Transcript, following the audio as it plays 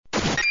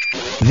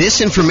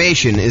This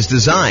information is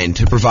designed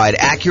to provide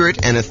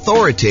accurate and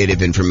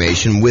authoritative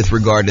information with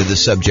regard to the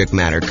subject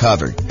matter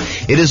covered.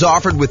 It is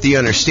offered with the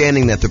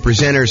understanding that the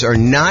presenters are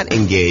not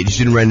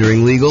engaged in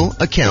rendering legal,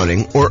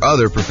 accounting, or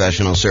other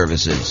professional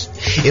services.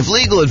 If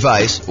legal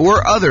advice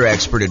or other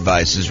expert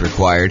advice is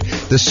required,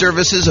 the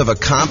services of a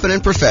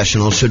competent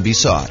professional should be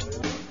sought.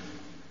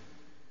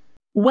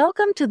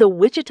 Welcome to the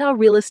Wichita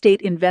Real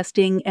Estate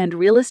Investing and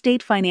Real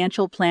Estate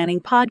Financial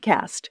Planning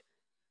Podcast.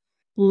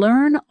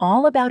 Learn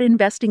all about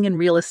investing in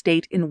real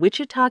estate in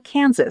Wichita,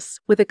 Kansas,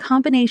 with a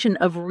combination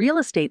of real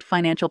estate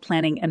financial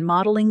planning and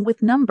modeling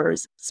with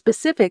numbers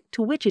specific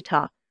to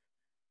Wichita,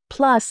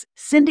 plus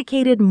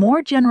syndicated,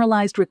 more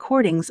generalized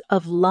recordings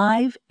of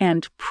live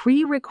and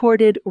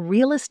pre-recorded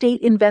real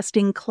estate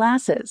investing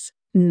classes,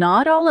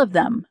 not all of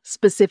them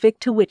specific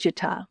to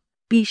Wichita.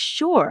 Be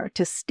sure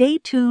to stay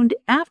tuned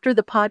after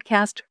the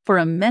podcast for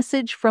a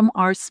message from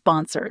our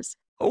sponsors.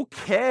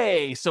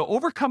 Okay, so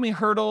overcoming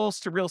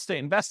hurdles to real estate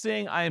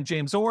investing. I am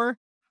James Orr.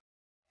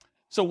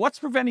 So what's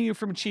preventing you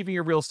from achieving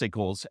your real estate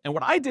goals? And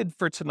what I did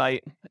for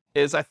tonight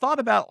is I thought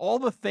about all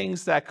the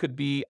things that could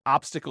be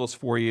obstacles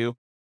for you,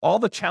 all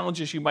the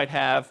challenges you might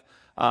have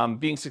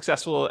being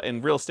successful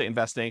in real estate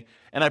investing,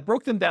 and I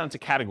broke them down into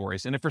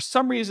categories. And if for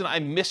some reason I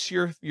miss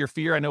your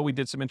fear, I know we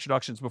did some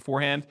introductions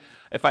beforehand.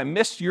 If I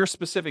missed your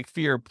specific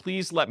fear,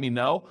 please let me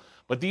know.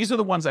 But these are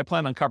the ones I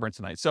plan on covering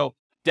tonight. So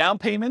down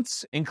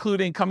payments,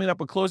 including coming up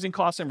with closing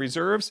costs and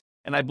reserves.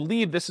 And I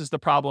believe this is the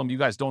problem you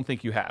guys don't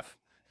think you have.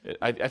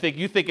 I think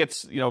you think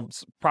it's,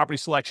 property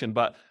selection,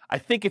 but I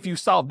think if you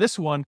solve this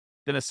one,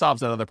 then it solves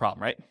that other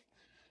problem, right?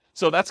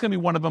 So that's going to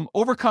be one of them.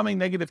 Overcoming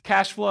negative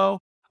cash flow,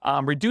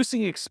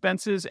 reducing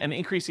expenses, and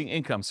increasing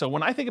income. So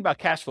when I think about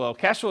cash flow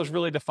is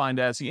really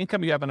defined as the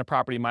income you have on a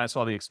property minus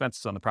all the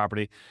expenses on the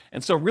property.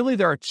 And so really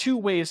there are two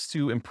ways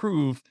to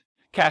improve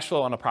cash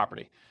flow on a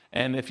property.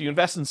 And if you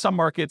invest in some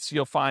markets,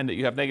 you'll find that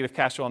you have negative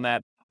cash flow on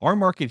that. Our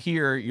market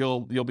here,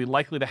 you'll be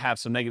likely to have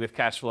some negative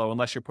cash flow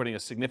unless you're putting a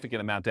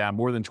significant amount down,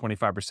 more than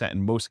 25%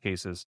 in most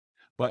cases.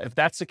 But if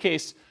that's the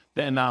case,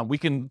 then we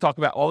can talk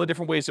about all the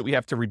different ways that we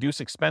have to reduce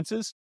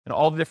expenses and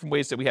all the different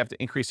ways that we have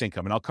to increase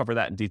income. And I'll cover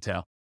that in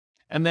detail.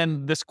 And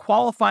then this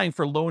qualifying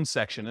for loan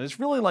section, and there's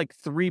really like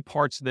three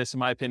parts to this, in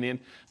my opinion.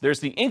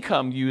 There's the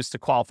income used to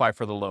qualify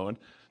for the loan.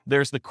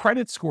 There's the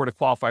credit score to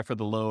qualify for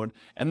the loan.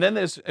 And then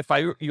there's,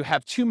 you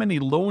have too many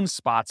loan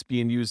spots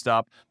being used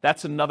up,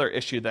 that's another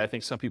issue that I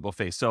think some people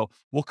face. So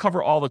we'll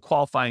cover all the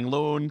qualifying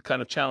loan kind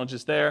of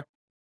challenges there.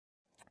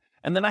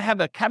 And then I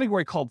have a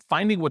category called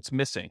finding what's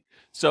missing.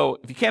 So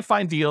if you can't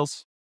find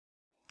deals,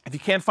 if you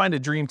can't find a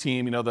dream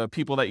team, the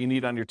people that you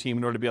need on your team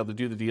in order to be able to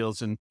do the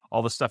deals and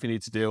all the stuff you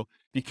need to do,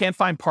 if you can't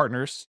find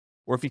partners,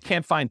 or if you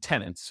can't find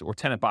tenants or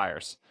tenant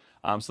buyers.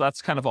 So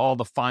that's kind of all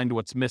the find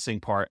what's missing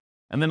part.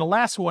 And then the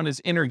last one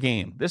is inner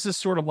game. This is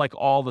sort of like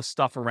all the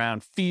stuff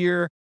around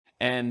fear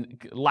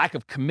and lack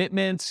of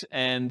commitment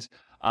and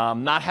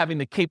not having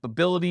the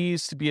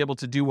capabilities to be able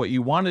to do what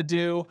you want to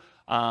do,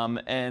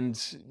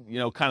 and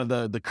kind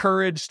of the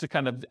courage to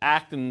kind of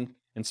act in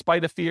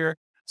spite of fear.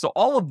 So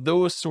all of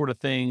those sort of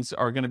things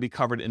are going to be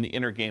covered in the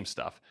inner game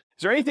stuff.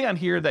 Is there anything on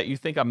here that you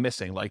think I'm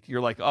missing? Like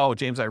you're like, oh,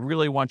 James, I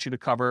really want you to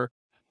cover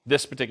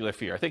this particular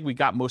fear. I think we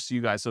got most of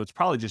you guys, so it's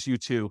probably just you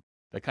two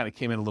that kind of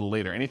came in a little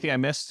later. Anything I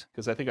missed?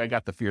 Because I think I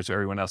got the fears of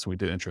everyone else when we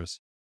did intros.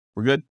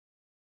 We're good?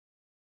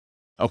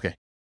 Okay.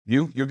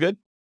 You're good?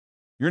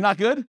 You're not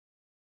good?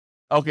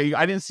 Okay,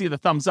 I didn't see the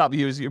thumbs up.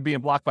 You're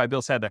being blocked by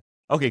Bill's head there.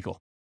 Okay, cool.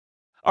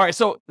 All right,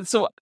 so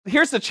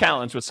here's the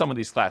challenge with some of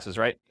these classes,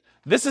 right?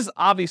 This is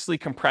obviously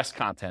compressed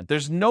content.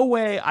 There's no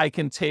way I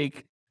can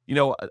take,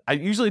 I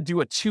usually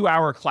do a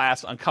 2-hour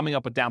class on coming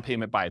up with down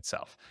payment by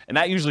itself. And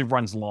that usually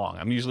runs long.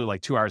 I'm usually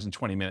like 2 hours and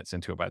 20 minutes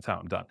into it by the time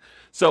I'm done.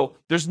 So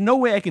there's no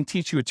way I can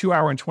teach you a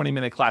 2-hour and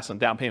 20-minute class on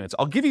down payments.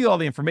 I'll give you all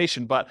the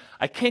information, but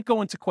I can't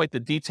go into quite the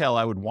detail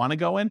I would want to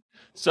go in.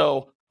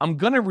 So I'm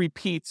going to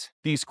repeat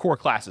these core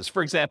classes.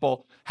 For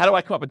example, how do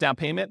I come up with down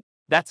payment?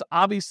 That's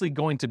obviously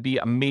going to be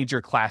a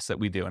major class that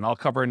we do. And I'll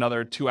cover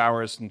another 2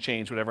 hours and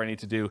change whatever I need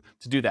to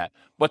do that.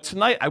 But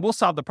tonight I will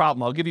solve the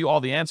problem. I'll give you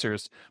all the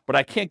answers, but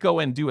I can't go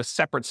and do a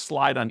separate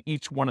slide on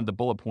each one of the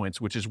bullet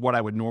points, which is what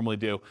I would normally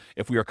do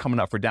if we were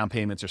coming up for down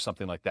payments or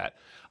something like that.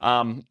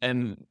 And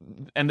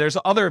there's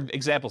other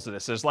examples of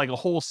this. There's like a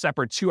whole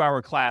separate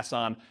 2-hour class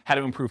on how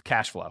to improve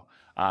cash flow.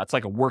 It's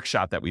like a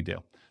workshop that we do.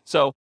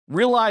 So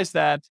realize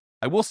that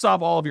I will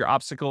solve all of your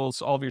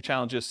obstacles, all of your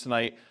challenges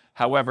tonight.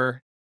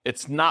 However,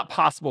 it's not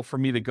possible for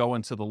me to go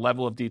into the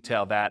level of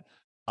detail that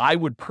I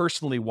would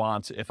personally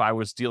want if I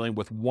was dealing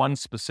with one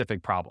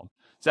specific problem.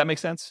 Does that make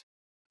sense?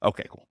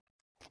 Okay, cool.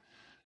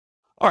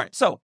 All right,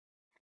 so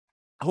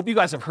I hope you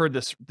guys have heard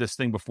this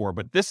thing before,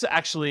 but this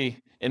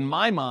actually, in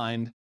my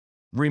mind,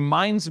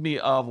 reminds me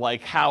of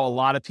like how a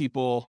lot of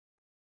people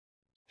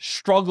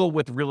struggle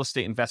with real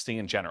estate investing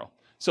in general.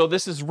 So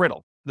this is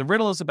riddle. The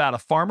riddle is about a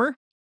farmer,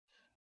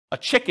 a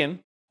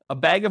chicken, a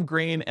bag of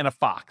grain, and a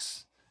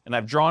fox. And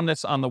I've drawn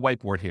this on the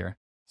whiteboard here.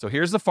 So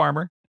here's the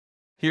farmer,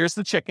 here's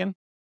the chicken,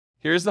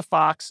 here's the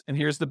fox, and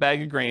here's the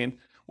bag of grain.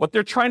 What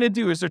they're trying to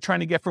do is they're trying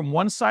to get from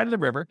one side of the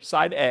river,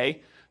 side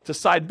A, to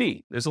side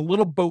B. There's a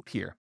little boat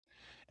here.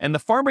 And the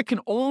farmer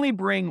can only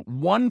bring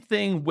one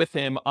thing with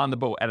him on the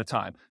boat at a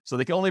time. So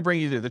they can only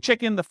bring either the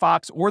chicken, the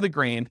fox, or the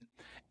grain.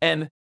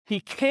 And he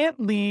can't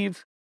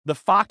leave the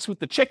fox with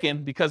the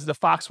chicken because the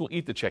fox will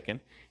eat the chicken.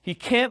 He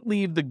can't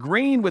leave the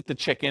grain with the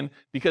chicken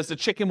because the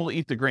chicken will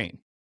eat the grain.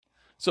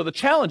 So the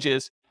challenge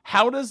is,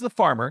 how does the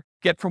farmer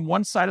get from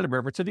one side of the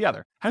river to the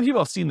other? How many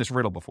people have seen this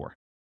riddle before?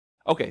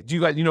 Okay, do you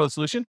guys, know the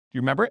solution? Do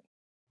you remember it?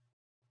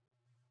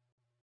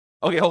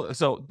 Okay,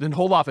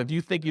 hold off if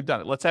you think you've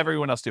done it. Let's have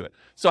everyone else do it.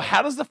 So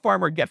how does the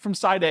farmer get from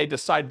side A to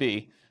side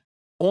B,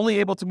 only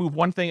able to move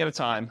one thing at a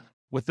time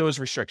with those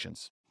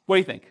restrictions? What do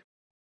you think?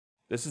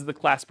 This is the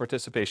class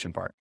participation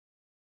part.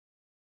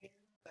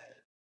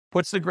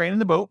 Puts the grain in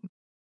the boat.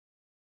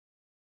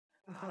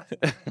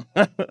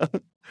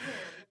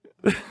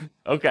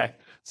 Okay,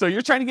 so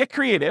you're trying to get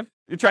creative.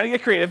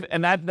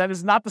 And that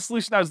is not the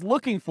solution I was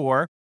looking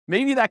for.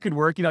 Maybe that could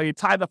work. You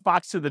tie the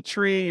fox to the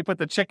tree, you put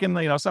the chicken,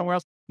 somewhere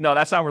else. No,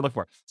 that's not what we're looking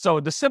for.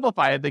 So to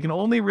simplify it, they can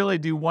only really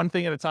do one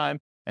thing at a time,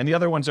 and the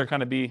other ones are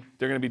going to be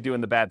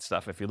doing the bad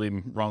stuff if you leave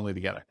them wrongly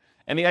together.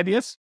 Any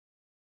ideas?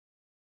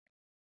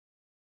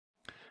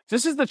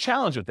 This is the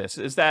challenge with this,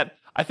 is that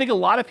I think a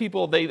lot of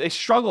people, they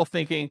struggle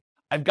thinking,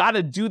 I've got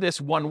to do this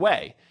one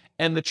way.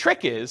 And the trick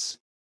is,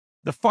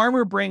 the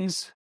farmer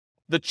brings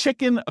the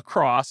chicken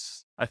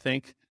across, I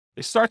think.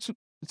 It starts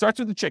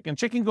with the chicken.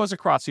 Chicken goes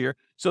across here.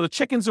 So the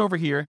chicken's over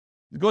here,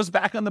 goes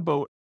back on the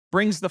boat,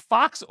 brings the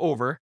fox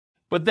over,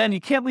 but then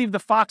you can't leave the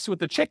fox with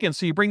the chicken,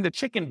 so you bring the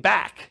chicken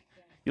back.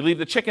 You leave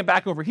the chicken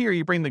back over here,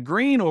 you bring the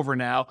grain over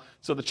now,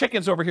 so the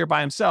chicken's over here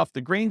by himself.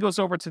 The grain goes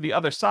over to the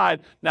other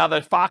side. Now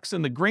the fox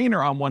and the grain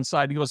are on one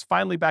side. He goes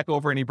finally back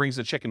over and he brings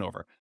the chicken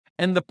over.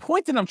 And the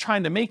point that I'm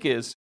trying to make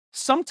is,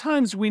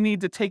 sometimes we need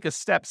to take a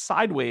step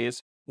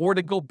sideways or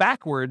to go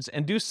backwards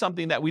and do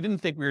something that we didn't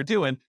think we were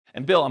doing.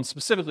 And Bill, I'm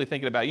specifically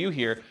thinking about you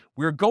here.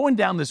 We're going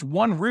down this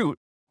one route,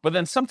 but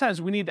then sometimes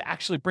we need to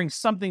actually bring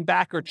something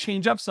back or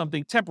change up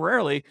something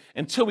temporarily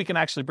until we can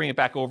actually bring it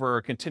back over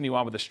or continue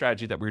on with the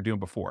strategy that we were doing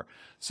before.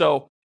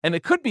 So, and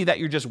it could be that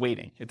you're just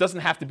waiting. It doesn't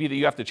have to be that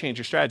you have to change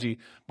your strategy,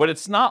 but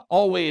it's not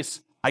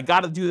always, I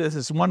got to do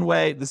this one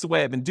way. This is the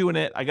way I've been doing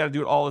it. I got to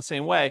do it all the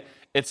same way.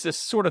 It's this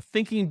sort of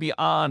thinking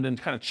beyond and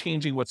kind of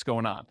changing what's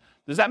going on.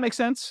 Does that make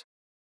sense?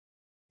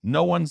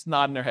 No one's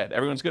nodding their head.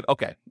 Everyone's good?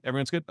 Okay.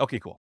 Everyone's good? Okay,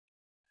 cool.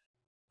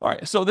 All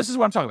right. So this is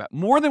what I'm talking about.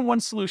 More than one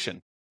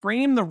solution.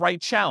 Frame the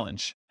right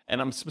challenge. And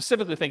I'm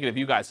specifically thinking of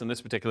you guys in this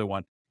particular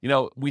one.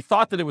 We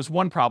thought that it was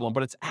one problem,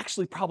 but it's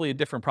actually probably a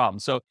different problem.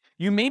 So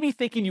you may be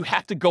thinking you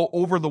have to go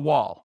over the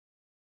wall.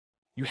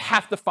 You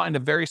have to find a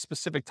very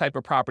specific type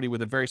of property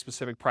with a very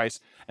specific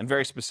price and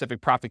very specific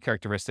profit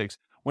characteristics,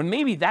 when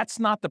maybe that's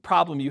not the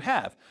problem you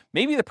have.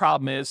 Maybe the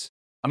problem is,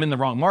 I'm in the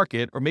wrong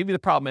market, or maybe the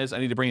problem is I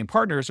need to bring in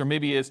partners, or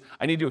maybe is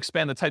I need to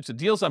expand the types of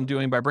deals I'm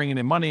doing by bringing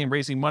in money and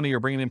raising money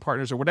or bringing in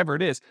partners or whatever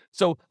it is.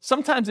 So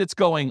sometimes it's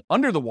going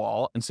under the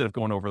wall instead of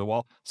going over the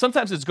wall.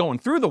 Sometimes it's going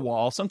through the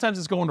wall. Sometimes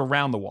it's going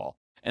around the wall.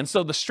 And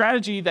so the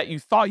strategy that you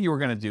thought you were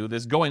going to do,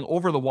 this going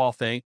over the wall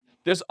thing,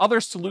 there's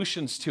other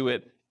solutions to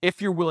it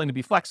if you're willing to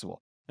be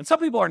flexible. And some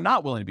people are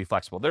not willing to be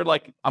flexible. They're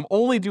like, I'm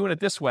only doing it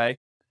this way.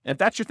 And if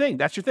that's your thing,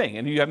 that's your thing.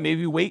 And you have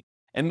maybe wait,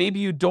 and maybe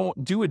you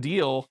don't do a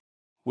deal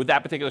with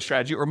that particular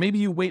strategy, or maybe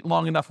you wait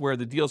long enough where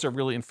the deals are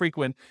really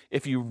infrequent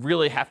if you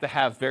really have to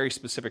have very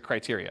specific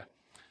criteria.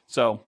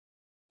 So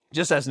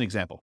just as an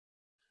example.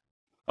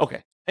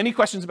 Okay, any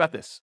questions about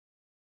this?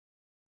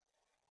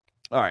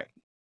 All right.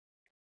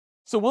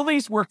 So will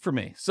these work for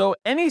me? So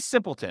any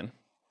simpleton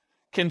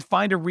can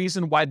find a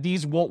reason why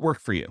these won't work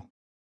for you.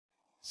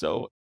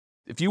 So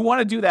if you want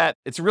to do that,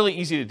 it's really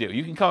easy to do.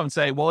 You can come and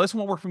say, well, this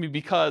won't work for me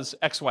because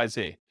X, Y,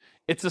 Z.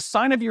 It's a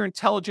sign of your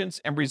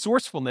intelligence and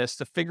resourcefulness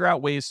to figure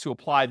out ways to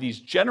apply these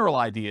general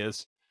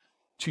ideas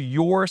to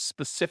your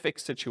specific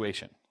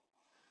situation.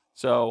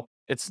 So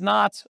it's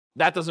not,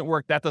 that doesn't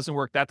work, that doesn't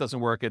work, that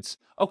doesn't work. It's,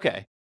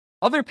 okay,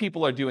 other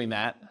people are doing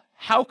that.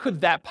 How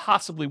could that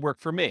possibly work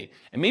for me?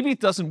 And maybe it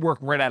doesn't work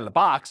right out of the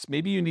box.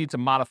 Maybe you need to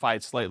modify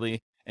it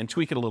slightly and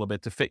tweak it a little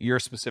bit to fit your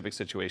specific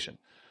situation.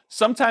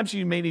 Sometimes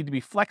you may need to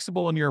be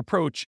flexible in your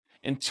approach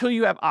until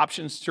you have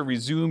options to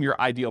resume your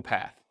ideal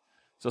path.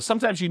 So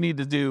sometimes you need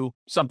to do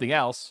something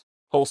else,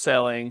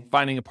 wholesaling,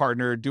 finding a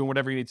partner, doing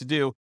whatever you need to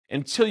do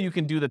until you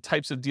can do the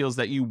types of deals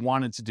that you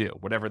wanted to do,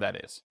 whatever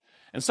that is.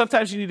 And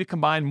sometimes you need to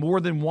combine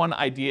more than one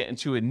idea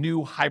into a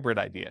new hybrid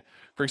idea.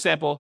 For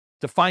example,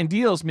 to find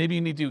deals, maybe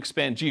you need to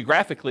expand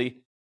geographically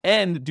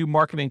and do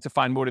marketing to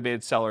find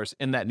motivated sellers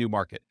in that new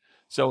market.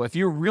 So if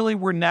you really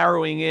were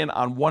narrowing in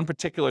on one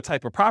particular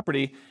type of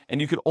property and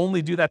you could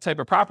only do that type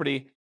of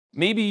property,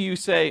 maybe you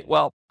say,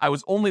 well, I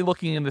was only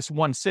looking in this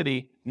one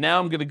city. Now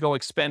I'm going to go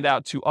expand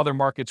out to other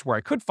markets where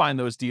I could find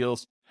those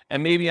deals.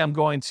 And maybe I'm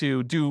going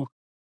to do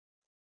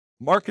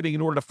marketing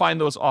in order to find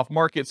those off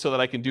market so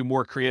that I can do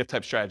more creative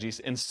type strategies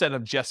instead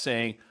of just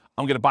saying,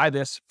 I'm going to buy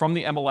this from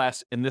the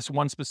MLS in this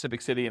one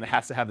specific city and it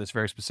has to have this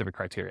very specific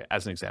criteria,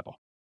 as an example.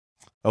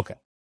 Okay.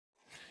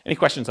 Any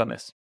questions on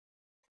this?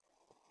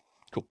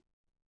 Cool.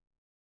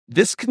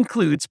 This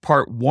concludes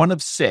part 1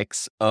 of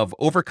 6 of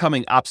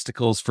Overcoming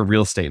Obstacles for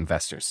Real Estate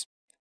Investors.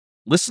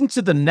 Listen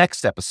to the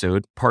next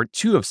episode, part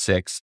 2 of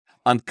 6,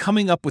 on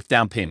coming up with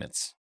down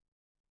payments.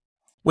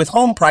 With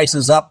home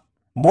prices up,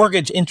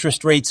 mortgage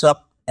interest rates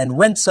up, and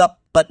rents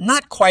up, but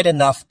not quite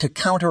enough to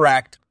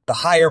counteract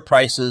the higher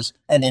prices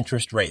and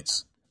interest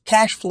rates.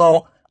 Cash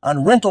flow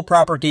on rental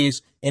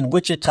properties in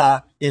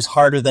Wichita is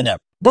harder than ever.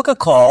 Book a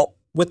call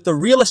with the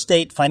Real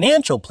Estate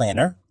Financial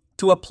Planner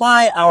to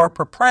apply our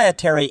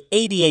proprietary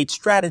 88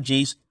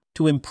 strategies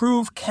to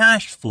improve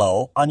cash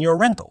flow on your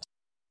rentals.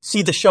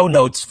 See the show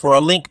notes for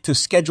a link to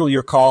schedule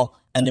your call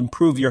and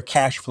improve your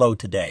cash flow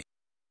today.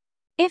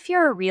 If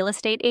you're a real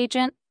estate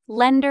agent,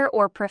 lender,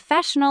 or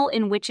professional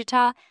in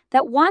Wichita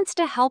that wants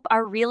to help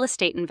our real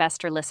estate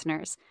investor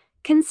listeners,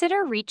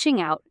 consider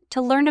reaching out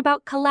to learn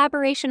about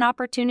collaboration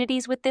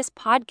opportunities with this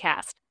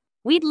podcast.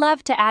 We'd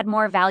love to add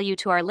more value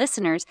to our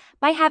listeners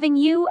by having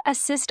you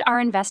assist our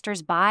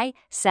investors buy,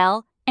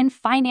 sell, and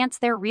finance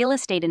their real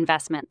estate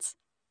investments.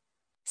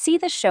 See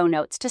the show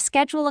notes to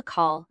schedule a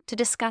call to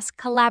discuss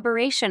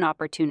collaboration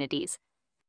opportunities.